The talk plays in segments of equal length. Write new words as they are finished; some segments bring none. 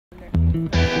I'm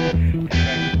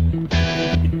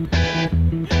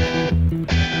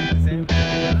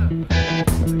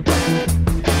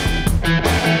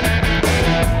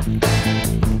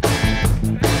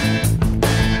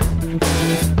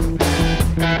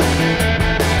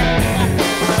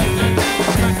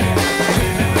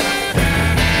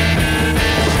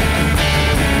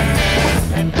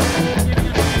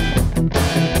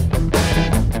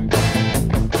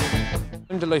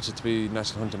delighted to be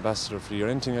National Hunt Ambassador for the year.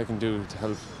 Anything I can do to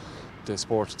help the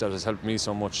sport that has helped me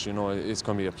so much, you know, it's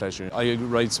going to be a pleasure. I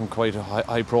ride some quite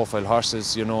high-profile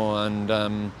horses, you know,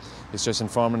 and it's just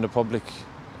informing the public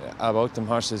about them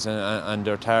horses and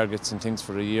their targets and things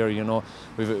for the year, you know.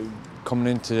 We've coming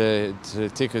into the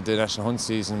thick of the National Hunt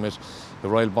season with the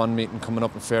Royal Bond meeting coming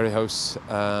up in Ferry House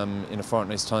in a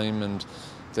fortnight's time, and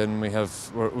then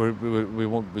we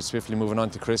won't be swiftly moving on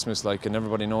to Christmas, like, and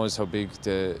everybody knows how big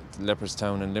the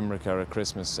Leopardstown and Limerick are at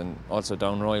Christmas, and also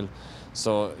down Royal.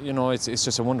 So, you know, it's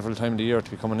just a wonderful time of the year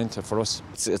to be coming into for us.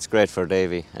 It's great for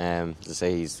Davy. As I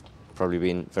say, he's probably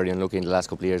been very unlucky in the last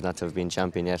couple of years not to have been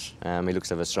champion yet. He looks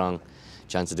to have a strong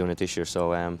chance of doing it this year,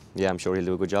 so yeah, I'm sure he'll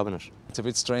do a good job in it. It's a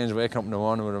bit strange waking up in the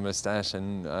morning with a moustache,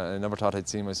 and I never thought I'd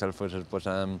see myself with it, but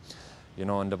you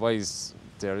know, and the boys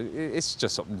there, it's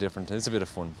just something different. It's a bit of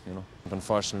fun, you know.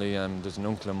 Unfortunately, there's an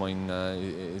uncle of mine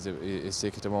is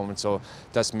sick at the moment, so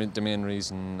that's the main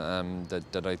reason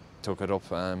that I took it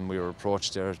up. We were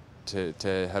approached there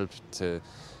to help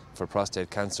for prostate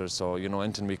cancer, so, you know,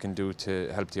 anything we can do to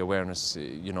help the awareness,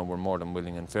 you know, we're more than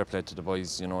willing, and fair play to the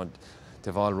boys, you know.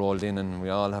 They've all rolled in and we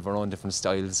all have our own different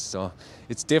styles, so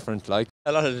it's different, like.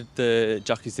 A lot of the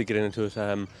jockeys that get into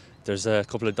it, there's a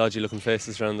couple of dodgy looking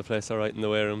faces around the place, all right, in the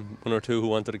weighroom. One or two who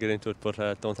wanted to get into it but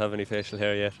don't have any facial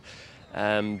hair yet.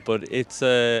 But it's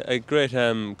a great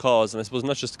cause, and I suppose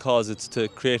not just a cause, it's to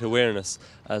create awareness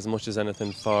as much as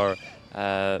anything for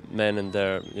men and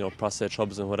their, you know, prostate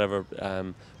troubles and whatever.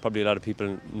 Probably a lot of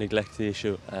people neglect the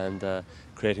issue, and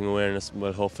creating awareness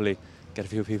will hopefully get a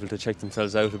few people to check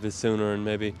themselves out a bit sooner and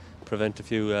maybe prevent a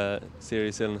few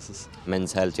serious illnesses.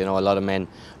 Men's health, you know, a lot of men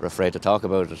are afraid to talk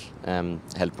about it,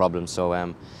 health problems. So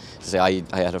I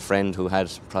had a friend who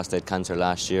had prostate cancer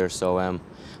last year, so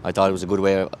I thought it was a good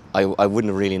way. I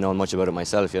wouldn't have really known much about it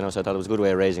myself, you know, so I thought it was a good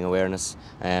way of raising awareness,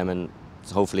 and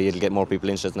hopefully it'll get more people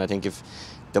interested. And I think if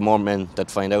the more men that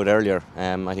find out earlier,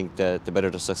 I think the better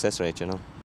the success rate, you know.